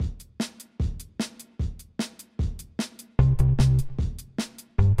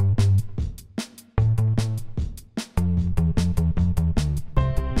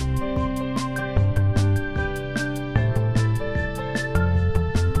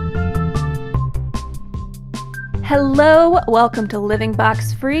Hello, welcome to Living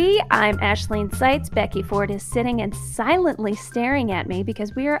Box Free. I'm Ashleen Seitz. Becky Ford is sitting and silently staring at me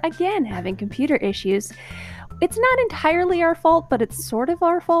because we are again having computer issues. It's not entirely our fault, but it's sort of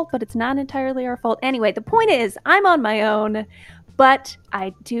our fault, but it's not entirely our fault. Anyway, the point is, I'm on my own, but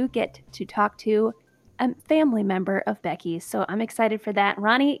I do get to talk to a family member of Becky's, so I'm excited for that.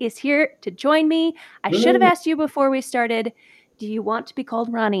 Ronnie is here to join me. I should have asked you before we started, do you want to be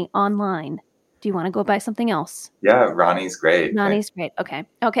called Ronnie online? Do you want to go by something else? Yeah, Ronnie's great. Ronnie's great.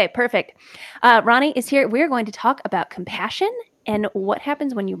 Okay, perfect. Ronnie is here. We're going to talk about compassion and what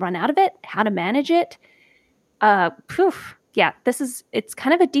happens when you run out of it, how to manage it. Yeah, it's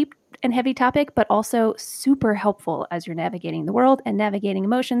kind of a deep and heavy topic, but also super helpful as you're navigating the world and navigating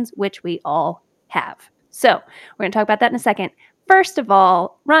emotions, which we all have. So we're going to talk about that in a second. First of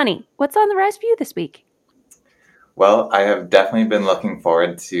all, Ronnie, what's on the rise for you this week? Well, I have definitely been looking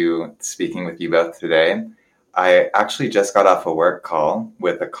forward to speaking with you both today. I actually just got off a work call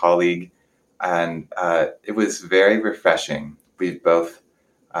with a colleague, and it was very refreshing. We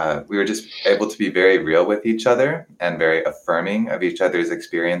were just able to be very real with each other and very affirming of each other's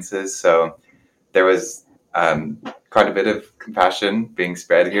experiences. So there was quite a bit of compassion being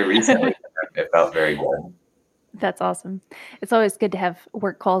spread here recently. It felt very good. That's awesome. It's always good to have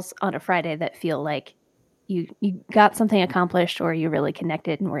work calls on a Friday that feel like you got something accomplished or you really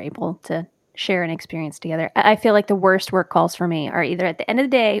connected and were able to share an experience together. I feel like the worst work calls for me are either at the end of the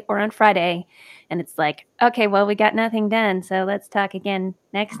day or on Friday. And it's like, okay, well, we got nothing done, so let's talk again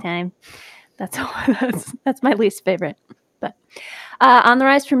next time. That's my least favorite. But on the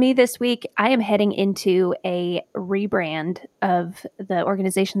rise for me this week, I am heading into a rebrand of the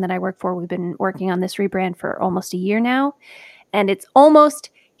organization that I work for. We've been working on this rebrand for almost a year now, and it's almost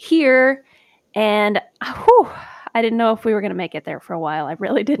here. And I didn't know if we were going to make it there for a while. I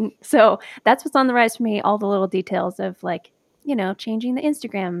really didn't. So that's what's on the rise for me. All the little details of changing the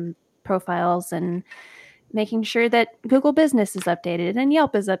Instagram profiles and making sure that Google Business is updated and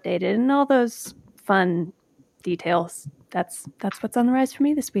Yelp is updated and all those fun details. That's what's on the rise for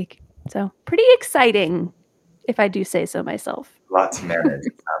me this week. So pretty exciting, if I do say so myself. Lots to manage,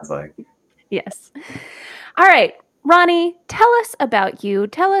 it sounds like. Yes. All right. Ronnie, tell us about you.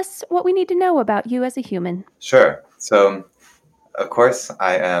 Tell us what we need to know about you as a human. Sure. So, of course,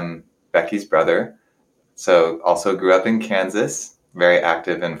 I am Becky's brother. So, also grew up in Kansas, very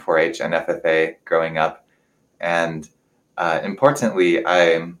active in 4-H and FFA growing up. And importantly,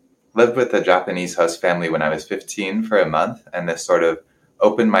 I lived with a Japanese host family when I was 15 for a month. And this sort of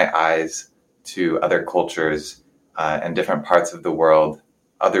opened my eyes to other cultures and different parts of the world,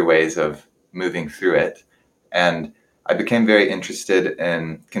 other ways of moving through it. And I became very interested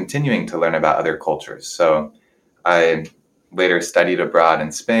in continuing to learn about other cultures. So I later studied abroad in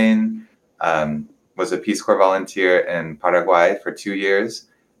Spain, was a Peace Corps volunteer in Paraguay for 2 years,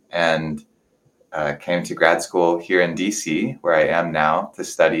 and came to grad school here in DC, where I am now, to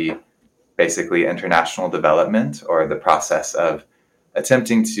study basically international development, or the process of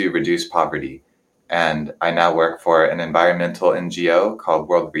attempting to reduce poverty. And I now work for an environmental NGO called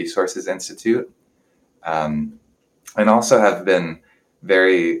World Resources Institute. And also have been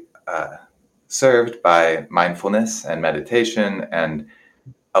very served by mindfulness and meditation, and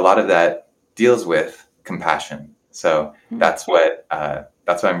a lot of that deals with compassion. So that's what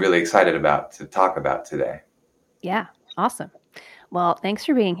I'm really excited about to talk about today. Yeah, awesome. Well, thanks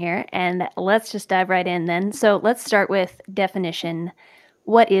for being here, and let's just dive right in then. So let's start with definition.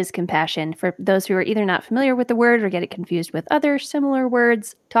 What is compassion? For those who are either not familiar with the word or get it confused with other similar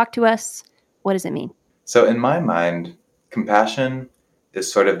words, talk to us. What does it mean? So in my mind, compassion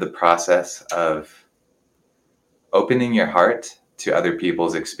is sort of the process of opening your heart to other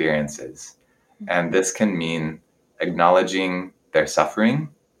people's experiences. And this can mean acknowledging their suffering,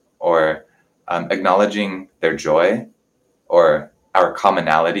 or acknowledging their joy, or our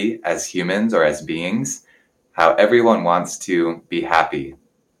commonality as humans or as beings, how everyone wants to be happy.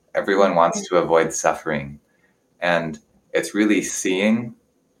 Everyone wants to avoid suffering. And it's really seeing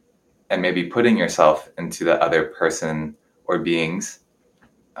and maybe putting yourself into the other person or being's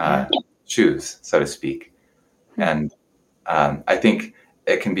shoes, so to speak. And I think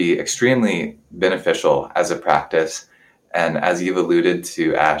it can be extremely beneficial as a practice. And as you've alluded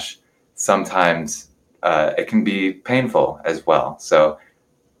to, Ash, sometimes it can be painful as well. So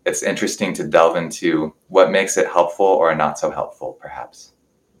it's interesting to delve into what makes it helpful or not so helpful, perhaps.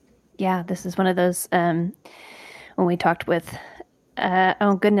 Yeah, this is one of those, when we talked with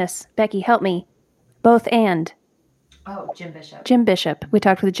oh goodness, Becky, help me. Both and. Oh, Jim Bishop. Jim Bishop. We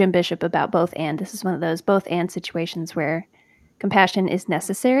talked with Jim Bishop about both and. This is one of those both and situations where compassion is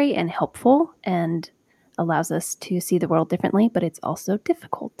necessary and helpful, and allows us to see the world differently, but it's also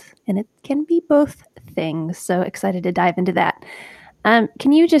difficult, and it can be both things. So excited to dive into that.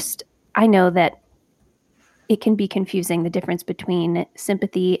 Can you just, I know that it can be confusing, the difference between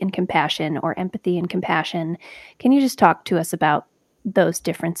sympathy and compassion or empathy and compassion. Can you just talk to us about those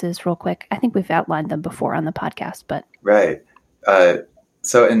differences real quick? I think we've outlined them before on the podcast, but. Right.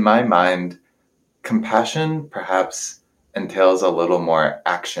 So in my mind, compassion perhaps entails a little more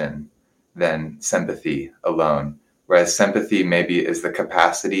action than sympathy alone, whereas sympathy maybe is the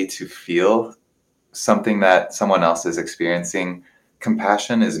capacity to feel something that someone else is experiencing.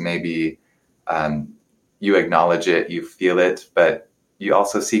 Compassion is maybe you acknowledge it, you feel it, but you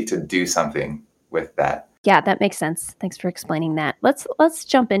also seek to do something with that. Yeah, that makes sense. Thanks for explaining that. Let's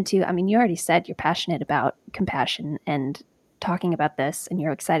jump into, I mean, you already said you're passionate about compassion and talking about this, and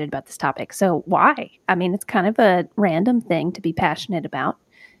you're excited about this topic. So why? I mean, it's kind of a random thing to be passionate about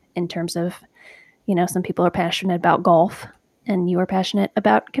in terms of, some people are passionate about golf and you are passionate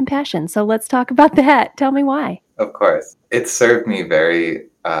about compassion. So let's talk about that. Tell me why. Of course. It served me very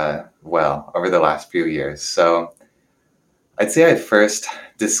well over the last few years. So I'd say I first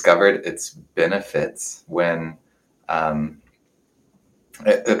discovered its benefits when,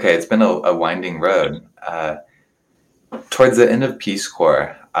 it's been a winding road. Towards the end of Peace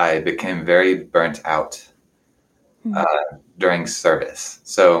Corps, I became very burnt out during service.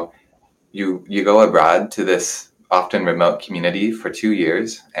 So you go abroad to this often remote community for 2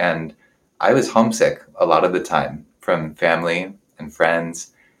 years, and I was homesick a lot of the time from family and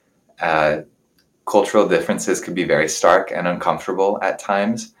friends. Cultural differences could be very stark and uncomfortable at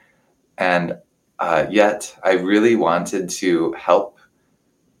times. And yet I really wanted to help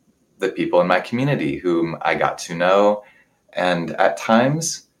the people in my community whom I got to know. And at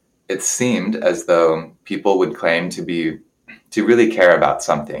times it seemed as though people would claim to really care about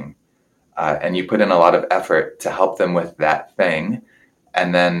something. And you put in a lot of effort to help them with that thing.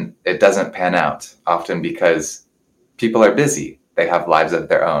 And then it doesn't pan out, often because people are busy. They have lives of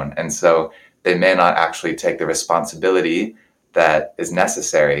their own. And so they may not actually take the responsibility that is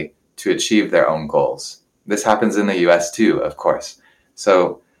necessary to achieve their own goals. This happens in the US too, of course.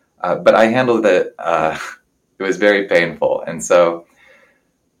 So, but I handled it, it was very painful. And so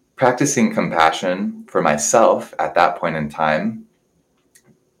practicing compassion for myself at that point in time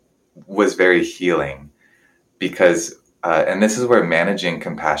was very healing because, and this is where managing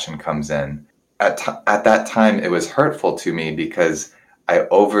compassion comes in. At that time, it was hurtful to me because I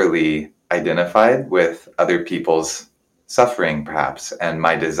overly identified with other people's suffering, perhaps, and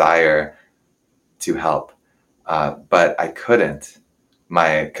my desire to help. But I couldn't.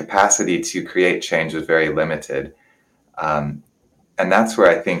 My capacity to create change was very limited. And that's where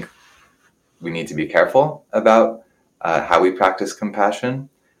I think we need to be careful about how we practice compassion,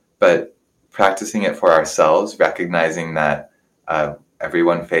 but practicing it for ourselves, recognizing that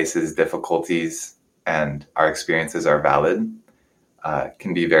everyone faces difficulties and our experiences are valid,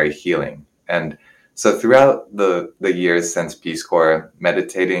 can be very healing. And so throughout the years since Peace Corps,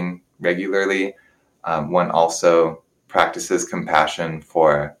 meditating regularly, one also practices compassion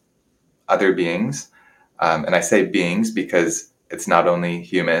for other beings. And I say beings because it's not only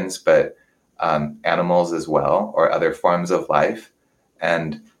humans, but animals as well, or other forms of life.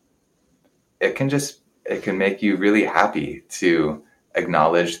 And it can make you really happy to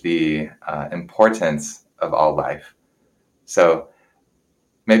acknowledge the importance of all life. So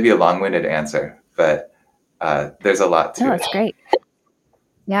maybe a long-winded answer, but there's a lot to it. That's great.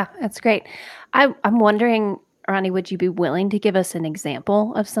 Yeah, that's great. I'm wondering, Ronnie, would you be willing to give us an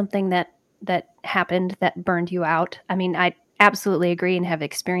example of something that happened that burned you out? I mean, I absolutely agree and have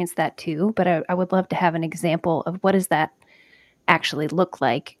experienced that too, but I would love to have an example of what does that actually look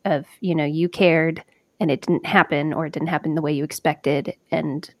like of, you cared and it didn't happen, or it didn't happen the way you expected,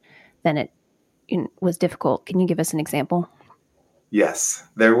 and then it was difficult. Can you give us an example? Yes,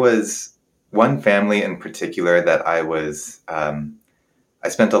 there was one family in particular that I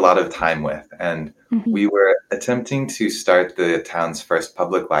spent a lot of time with, and we were attempting to start the town's first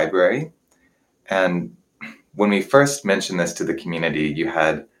public library. And when we first mentioned this to the community, you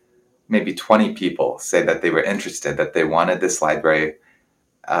had maybe 20 people say that they were interested, that they wanted this library.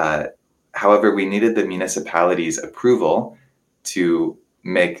 However, we needed the municipality's approval to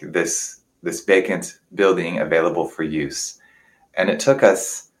make this vacant building available for use. And it took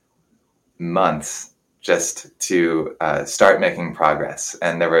us months just to start making progress.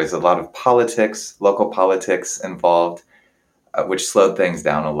 And there was a lot of politics, local politics involved, which slowed things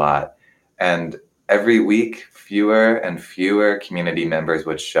down a lot. And every week, fewer and fewer community members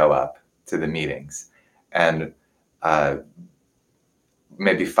would show up to the meetings. And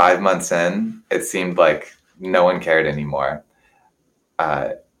maybe 5 months in, it seemed like no one cared anymore. Uh,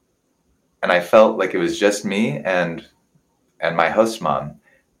 and I felt like it was just me and my host mom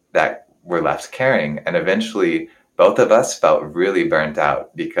that were left caring. And eventually, both of us felt really burnt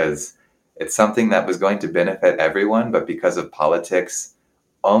out because it's something that was going to benefit everyone, but because of politics,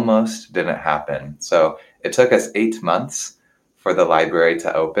 almost didn't happen. So it took us 8 months for the library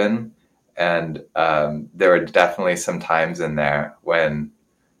to open. And there were definitely some times in there when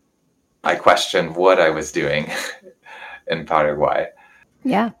I questioned what I was doing in Paraguay.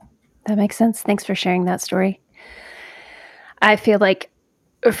 Yeah, that makes sense. Thanks for sharing that story. I feel like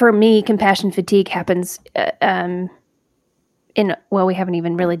for me, compassion fatigue happens we haven't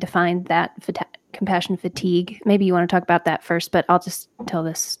even really defined that compassion fatigue. Maybe you want to talk about that first, but I'll just tell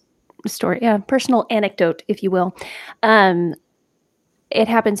this story. Yeah, personal anecdote, if you will. It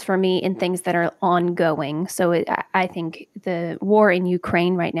happens for me in things that are ongoing. So I think the war in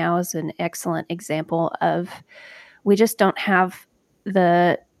Ukraine right now is an excellent example of we just don't have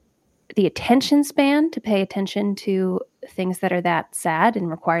the attention span to pay attention to things that are that sad and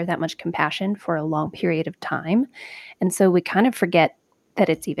require that much compassion for a long period of time. And so we kind of forget that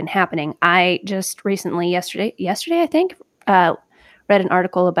it's even happening. I just recently, yesterday, I think, read an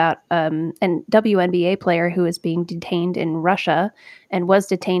article about an WNBA player who is being detained in Russia and was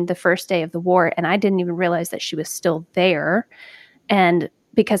detained the first day of the war. And I didn't even realize that she was still there. And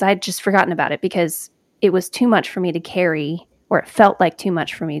because I'd just forgotten about it because it was too much for me to carry, or it felt like too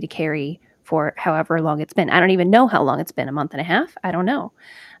much for me to carry for however long it's been. I don't even know how long it's been, a month and a half. I don't know.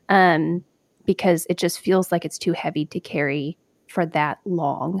 Because it just feels like it's too heavy to carry for that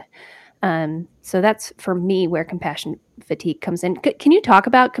long. So that's for me where compassion fatigue comes in. Can you talk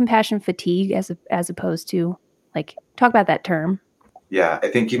about compassion fatigue as opposed to talk about that term? Yeah, I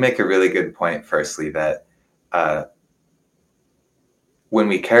think you make a really good point. Firstly, that when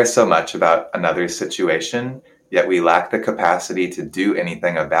we care so much about another situation, yet we lack the capacity to do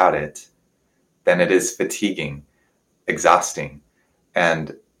anything about it, then it is fatiguing, exhausting.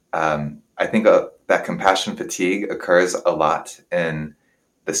 And I think that compassion fatigue occurs a lot in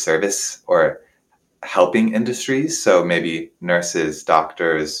the service or helping industries. So maybe nurses,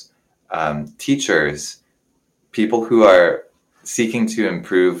 doctors, teachers, people who are seeking to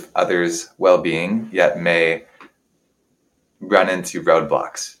improve others' well-being, yet may run into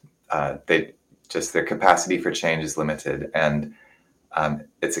roadblocks. Their capacity for change is limited, and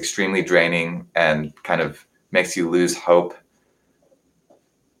it's extremely draining and kind of makes you lose hope.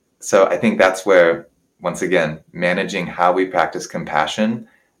 So I think that's where, once again, managing how we practice compassion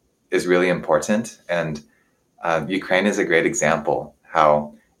is really important. And Ukraine is a great example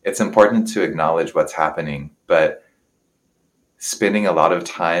how it's important to acknowledge what's happening, but spending a lot of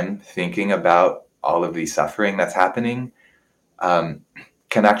time thinking about all of the suffering that's happening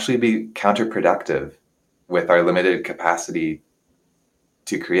can actually be counterproductive with our limited capacity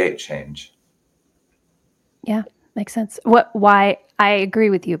to create change. Yeah, makes sense. Why? I agree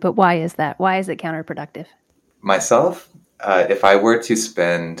with you, but why is that? Why is it counterproductive? Myself, if I were to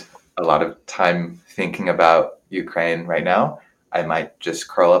spend a lot of time thinking about Ukraine right now, I might just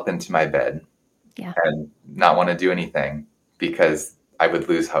curl up into my bed and not want to do anything because I would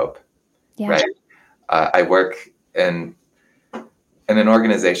lose hope. Yeah. Right? I work in an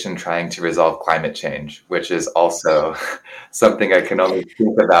organization trying to resolve climate change, which is also something I can only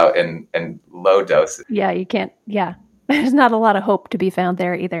think about in low doses. Yeah, you can't. Yeah, there's not a lot of hope to be found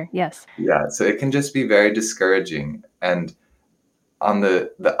there either. Yes. Yeah, so it can just be very discouraging. And on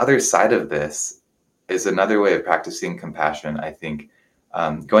the other side of this is another way of practicing compassion, I think.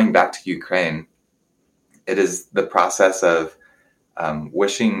 Going back to Ukraine, it is the process of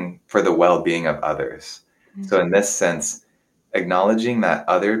wishing for the well-being of others. Mm-hmm. So in this sense, acknowledging that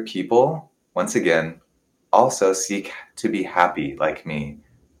other people, once again, also seek to be happy like me.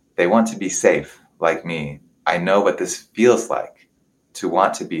 They want to be safe like me. I know what this feels like to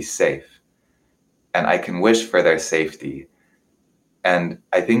want to be safe, and I can wish for their safety. And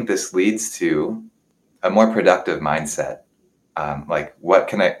I think this leads to a more productive mindset.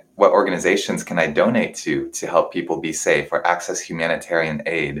 What organizations can I donate to help people be safe or access humanitarian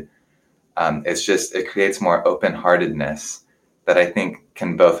aid? It creates more open-heartedness that I think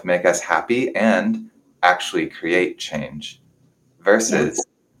can both make us happy and actually create change versus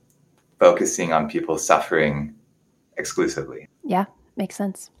focusing on people suffering exclusively. Yeah, makes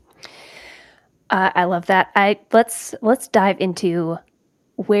sense. I love that. Let's dive into,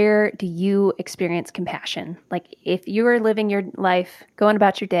 where do you experience compassion? Like, if you are living your life, going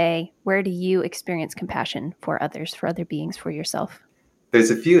about your day, where do you experience compassion for others, for other beings, for yourself?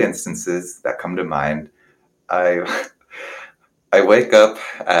 There's a few instances that come to mind. I wake up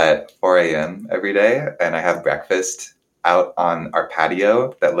at 4 a.m. every day and I have breakfast out on our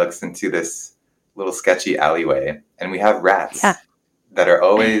patio that looks into this little sketchy alleyway. And we have Yeah. rats that are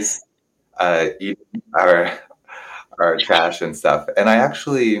always eating our trash and stuff. And I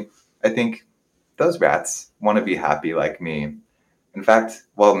think those rats want to be happy like me. In fact,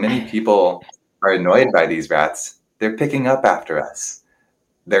 while many people are annoyed by these rats, they're picking up after us.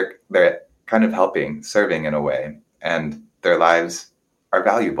 They're kind of helping, serving in a way, and their lives are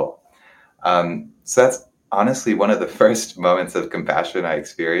valuable. So that's honestly one of the first moments of compassion I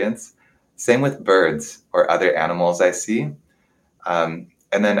experience. Same with birds or other animals I see. And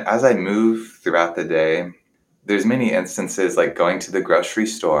then as I move throughout the day, there's many instances like going to the grocery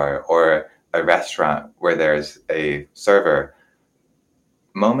store or a restaurant where there's a server,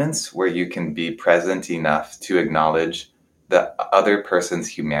 moments where you can be present enough to acknowledge the other person's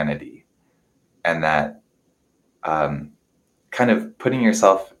humanity and that kind of putting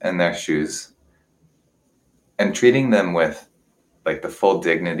yourself in their shoes and treating them with like the full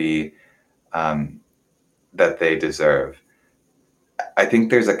dignity that they deserve. I think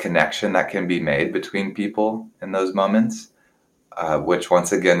there's a connection that can be made between people in those moments, which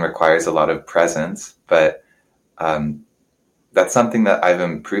once again requires a lot of presence, but that's something that I've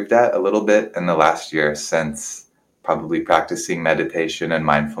improved at a little bit in the last year since probably practicing meditation and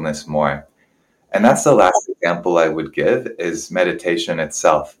mindfulness more. And that's the last example I would give is meditation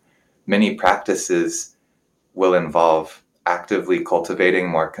itself. Many practices will involve actively cultivating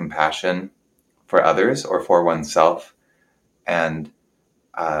more compassion for others or for oneself. And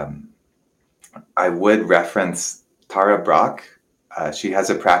I would reference Tara Brach. She has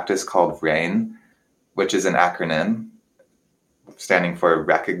a practice called RAIN, which is an acronym standing for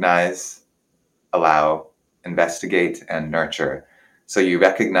recognize, allow, investigate, and nurture. So you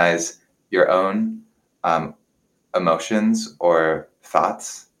recognize your own emotions or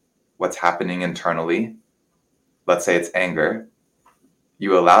thoughts, what's happening internally. Let's say it's anger.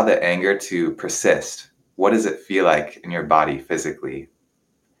 You allow the anger to persist. What does it feel like in your body physically?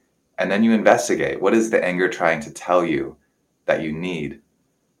 And then you investigate. What is the anger trying to tell you that you need?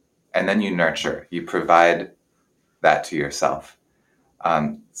 And then you nurture. You provide that to yourself.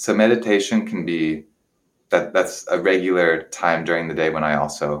 So meditation can be that's a regular time during the day when I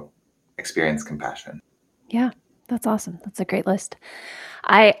also experience compassion. Yeah, that's awesome. That's a great list.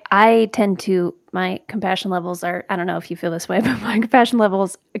 I tend to, my compassion levels are, I don't know if you feel this way, but my compassion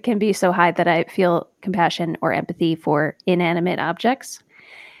levels can be so high that I feel compassion or empathy for inanimate objects.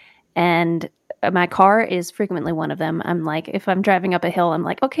 And my car is frequently one of them. I'm like, if I'm driving up a hill, I'm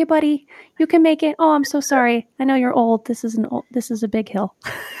like, okay, buddy, you can make it. Oh, I'm so sorry. I know you're old. This is a big hill.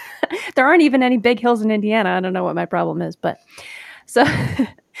 There aren't even any big hills in Indiana. I don't know what my problem is, but so,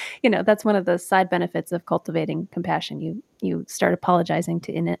 that's one of the side benefits of cultivating compassion. You start apologizing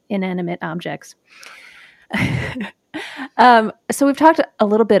to inanimate objects. So we've talked a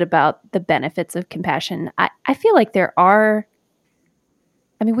little bit about the benefits of compassion. I feel like there are,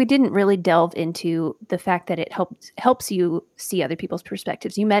 we didn't really delve into the fact that it helps you see other people's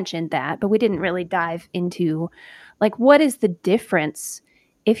perspectives. You mentioned that, but we didn't really dive into like, what is the difference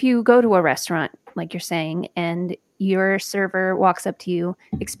if you go to a restaurant, like you're saying, and your server walks up to you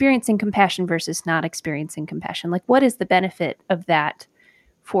experiencing compassion versus not experiencing compassion? Like, what is the benefit of that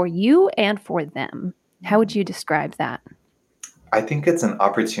for you and for them? How would you describe that? I think it's an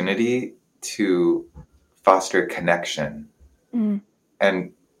opportunity to foster connection. Mm.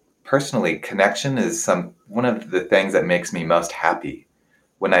 And personally, connection is one of the things that makes me most happy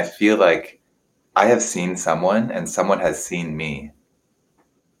when I feel like I have seen someone and someone has seen me.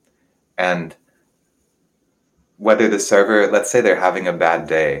 And whether the server, let's say they're having a bad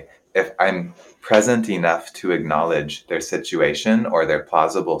day, if I'm present enough to acknowledge their situation or their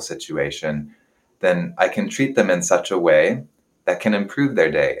plausible situation, then I can treat them in such a way that can improve their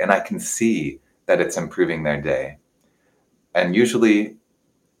day. And I can see that it's improving their day. And usually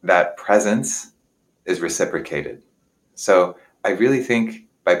that presence is reciprocated. So I really think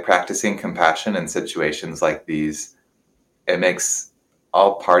by practicing compassion in situations like these, it makes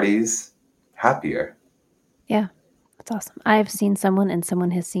all parties happier. Yeah, that's awesome. I've seen someone and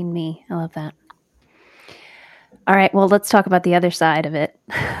someone has seen me. I love that. All right, well, let's talk about the other side of it.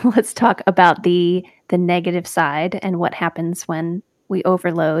 Let's talk about the negative side and what happens when we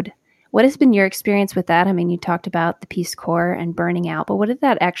overload. What has been your experience with that? You talked about the Peace Corps and burning out, but what did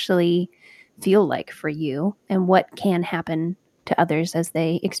that actually feel like for you? And what can happen to others as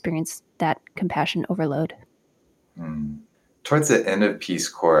they experience that compassion overload? Towards the end of Peace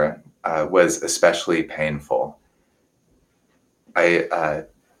Corps was especially painful. I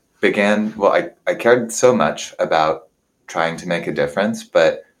cared so much about trying to make a difference,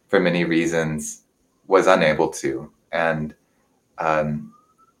 but for many reasons was unable to. And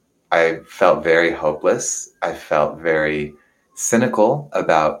I felt very hopeless. I felt very cynical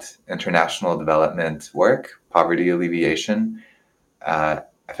about international development work, poverty alleviation. I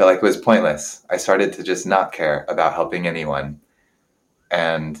felt like it was pointless. I started to just not care about helping anyone.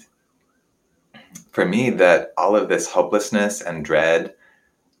 And for me, that all of this hopelessness and dread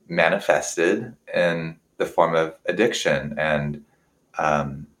manifested in the form of addiction. And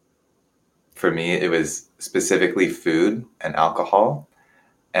for me, it was specifically food and alcohol.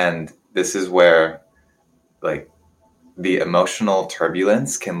 And this is where, like, the emotional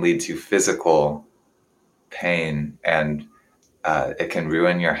turbulence can lead to physical pain, and it can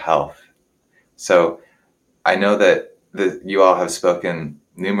ruin your health. So I know that you all have spoken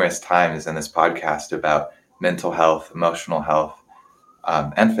numerous times in this podcast about mental health, emotional health,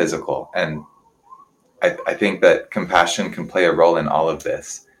 and physical. And I think that compassion can play a role in all of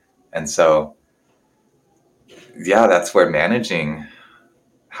this. And so, yeah, that's where managing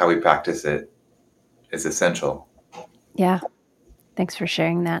how we practice it is essential. Yeah. Thanks for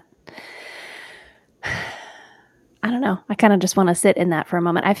sharing that. I don't know. I kind of just want to sit in that for a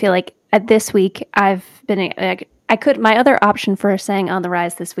moment. I feel like this week I've been, my other option for saying on the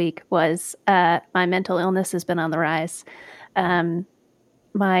rise this week was my mental illness has been on the rise.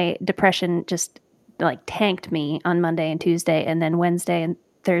 My depression just like tanked me on Monday and Tuesday, and then Wednesday and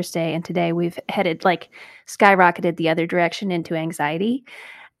Thursday and today we've headed like skyrocketed the other direction into anxiety.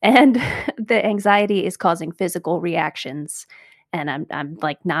 And the anxiety is causing physical reactions, and I'm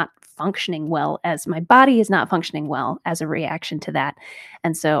like not functioning well, as my body is not functioning well as a reaction to that.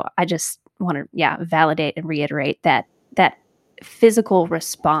 And so I just want to validate and reiterate that physical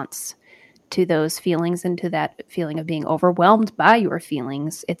response to those feelings and to that feeling of being overwhelmed by your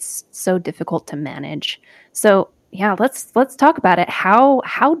feelings, it's so difficult to manage. So yeah, let's talk about it. How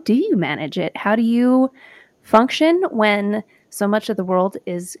do you manage it? How do you function when so much of the world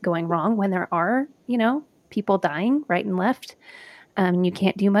is going wrong, when there are, people dying right and left? You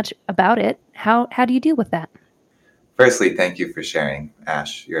can't do much about it. How do you deal with that? Firstly, thank you for sharing,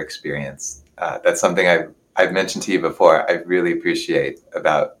 Ash, your experience. That's something I've mentioned to you before. I really appreciate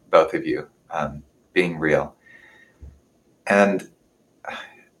about both of you being real. And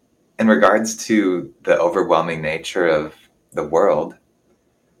in regards to the overwhelming nature of the world,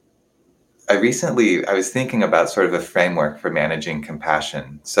 I was thinking about sort of a framework for managing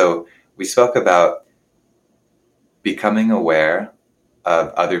compassion. So we spoke about becoming aware of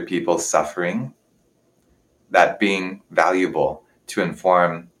other people's suffering, that being valuable to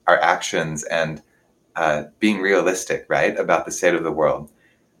inform our actions, and being realistic, right, about the state of the world.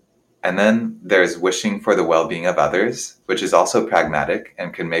 And then there's wishing for the well-being of others, which is also pragmatic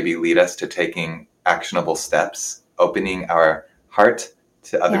and can maybe lead us to taking actionable steps, opening our heart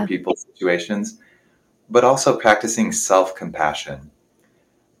to other people's situations, but also practicing self-compassion.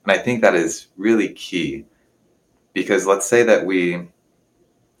 And I think that is really key, because let's say that we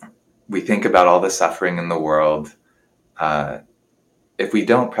think about all the suffering in the world. If we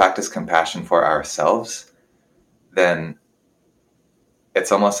don't practice compassion for ourselves, then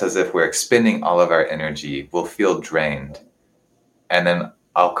it's almost as if we're expending all of our energy. We'll feel drained, and then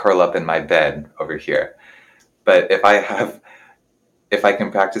I'll curl up in my bed over here. But if I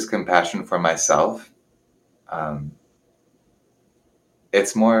can practice compassion for myself,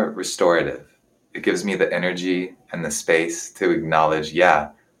 it's more restorative. It gives me the energy and the space to acknowledge,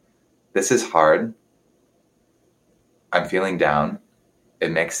 this is hard. I'm feeling down.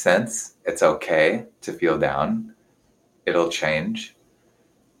 It makes sense. It's okay to feel down. It'll change.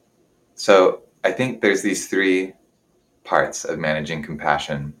 So I think there's these three parts of managing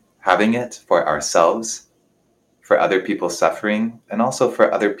compassion: having it for ourselves, for other people's suffering, and also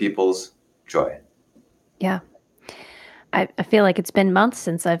for other people's joy. Yeah. I feel like it's been months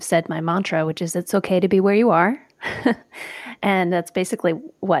since I've said my mantra, which is it's okay to be where you are. And that's basically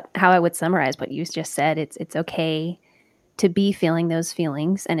how I would summarize what you just said. It's okay to be feeling those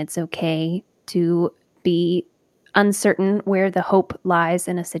feelings, and it's okay to be uncertain where the hope lies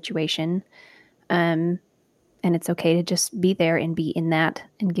in a situation. And it's okay to just be there and be in that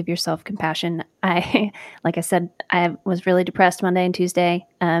and give yourself compassion. Like I said, I was really depressed Monday and Tuesday.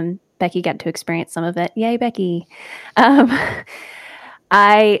 Becky got to experience some of it. Yay, Becky.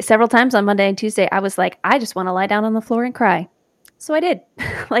 Several times on Monday and Tuesday, I was like, I just want to lie down on the floor and cry. So I did.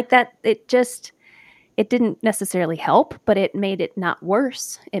 Like that, it didn't necessarily help, but it made it not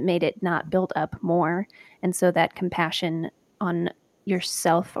worse. It made it not build up more. And so that compassion on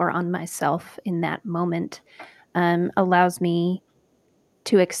yourself or on myself in that moment allows me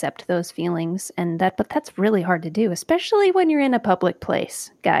to accept those feelings, but that's really hard to do, especially when you're in a public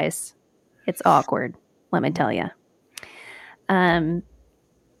place, guys. It's awkward, let me tell you.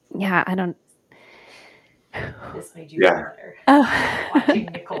 Yeah, I don't. This made you feel better. Watching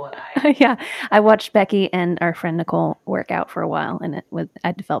Nicole and I. Yeah, I watched Becky and our friend Nicole work out for a while, and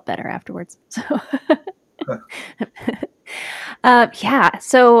I felt better afterwards. So, yeah.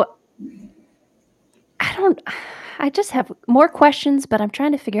 So, I just have more questions, but I'm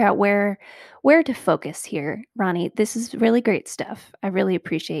trying to figure out where to focus here. Ronnie, this is really great stuff. I really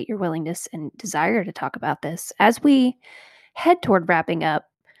appreciate your willingness and desire to talk about this. As we head toward wrapping up,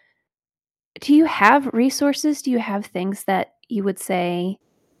 do you have resources? Do you have things that you would say,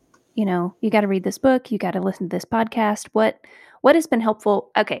 you got to read this book, you got to listen to this podcast? What has been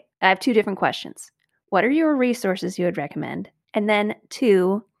helpful? Okay, I have two different questions. What are your resources you would recommend? And then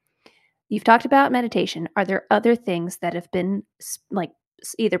two, you've talked about meditation. Are there other things that have been like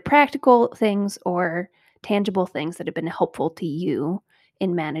either practical things or tangible things that have been helpful to you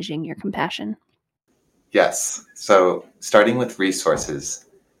in managing your compassion? Yes. So starting with resources,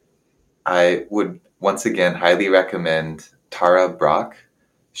 I would once again highly recommend Tara Brach.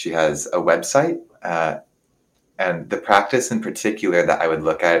 She has a website, and the practice in particular that I would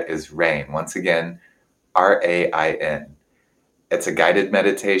look at is RAIN. Once again, RAIN. It's a guided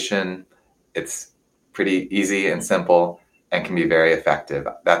meditation. It's pretty easy and simple and can be very effective.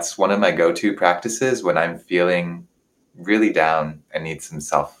 That's one of my go-to practices when I'm feeling really down and need some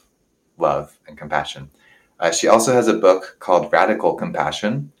self-love and compassion. She also has a book called Radical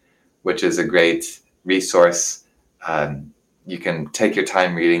Compassion, which is a great resource. You can take your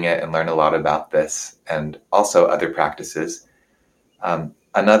time reading it and learn a lot about this and also other practices.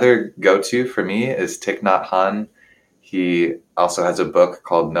 Another go-to for me is Thich Nhat Hanh. He also has a book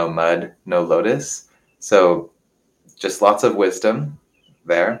called No Mud, No Lotus. So just lots of wisdom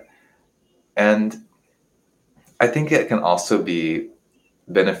there. And I think it can also be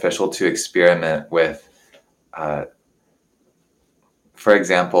beneficial to experiment with, for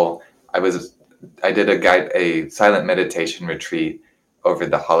example, I did a silent meditation retreat over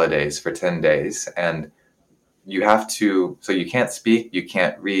the holidays for 10 days. And so you can't speak, you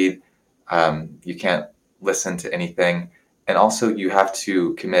can't read, you can't listen to anything. And also you have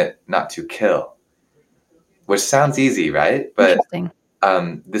to commit not to kill, which sounds easy, right? But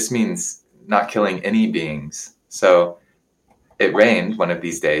this means not killing any beings. So it rained one of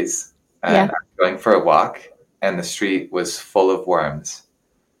these days, and I was going for a walk, and the street was full of worms.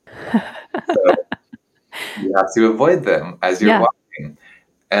 So you have to avoid them as you're walking.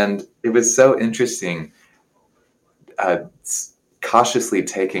 And it was so interesting, cautiously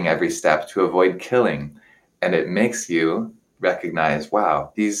taking every step to avoid killing. And it makes you recognize,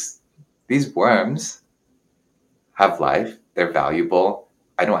 wow, these worms have life. They're valuable.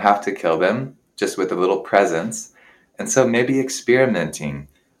 I don't have to kill them, just with a little presence. And so maybe experimenting,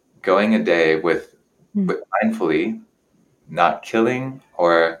 going a day with mindfully not killing,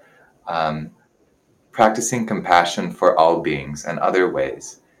 or practicing compassion for all beings and other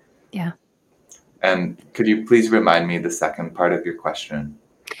ways. Yeah. And could you please remind me the second part of your question?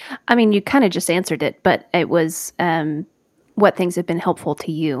 I mean, you kind of just answered it, but it was what things have been helpful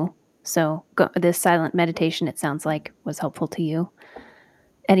to you. So this silent meditation, it sounds like, was helpful to you.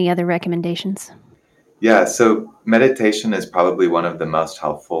 Any other recommendations? Yeah, so meditation is probably one of the most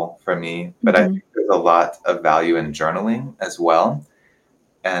helpful for me, but I think there's a lot of value in journaling as well.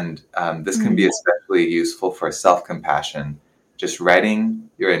 And this can be especially useful for self-compassion, just writing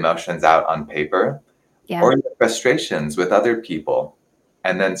your emotions out on paper or your frustrations with other people,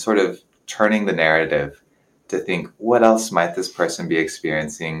 and then sort of turning the narrative to think, what else might this person be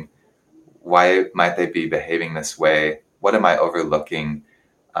experiencing? Why might they be behaving this way? What am I overlooking?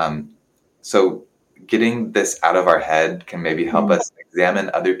 So getting this out of our head can maybe help us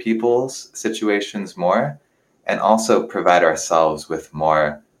examine other people's situations more, and also provide ourselves with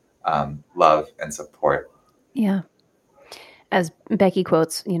more love and support. Yeah. As Becky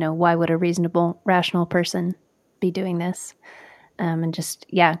quotes, why would a reasonable, rational person be doing this? And just,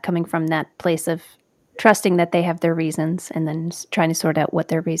 coming from that place of trusting that they have their reasons and then trying to sort out what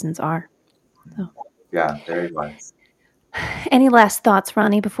their reasons are. So. Yeah, very wise. Any last thoughts,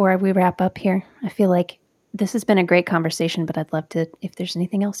 Ronnie, before we wrap up here? I feel like this has been a great conversation, but I'd love to, if there's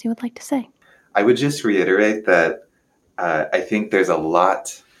anything else you would like to say. I would just reiterate that I think there's a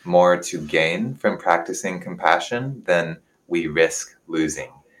lot more to gain from practicing compassion than we risk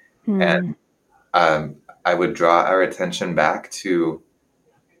losing. And I would draw our attention back to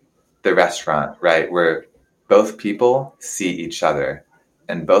the restaurant, right, where both people see each other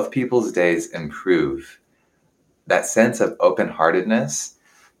and both people's days improve. that sense of open-heartedness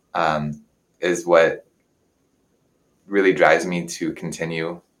is what really drives me to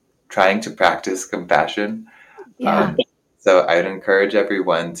continue trying to practice compassion. Yeah. So I'd encourage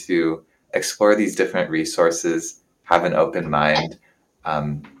everyone to explore these different resources, have an open mind,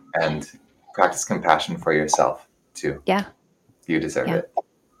 and practice compassion for yourself too. Yeah. You deserve it.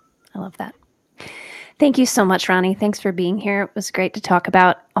 I love that. Thank you so much, Ronnie. Thanks for being here. It was great to talk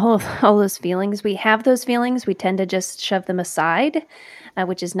about all those feelings. We have those feelings. We tend to just shove them aside,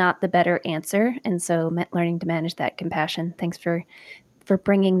 which is not the better answer. And so learning to manage that compassion. Thanks for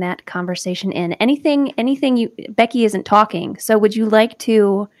bringing that conversation in. Anything Becky isn't talking. So would you like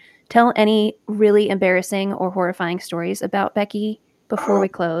to tell any really embarrassing or horrifying stories about Becky before we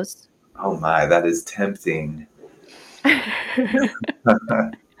close? Oh my, that is tempting. There are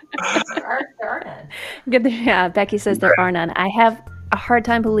none. Good. Yeah, Becky says there are none. I have a hard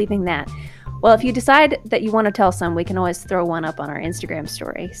time believing that. Well, if you decide that you want to tell some, we can always throw one up on our Instagram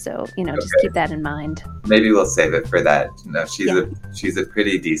story. So, just keep that in mind. Maybe we'll save it for that. No, she's a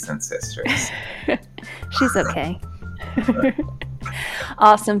pretty decent sister. She's okay.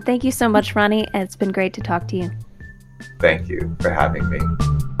 Awesome. Thank you so much, Ronnie. It's been great to talk to you. Thank you for having me.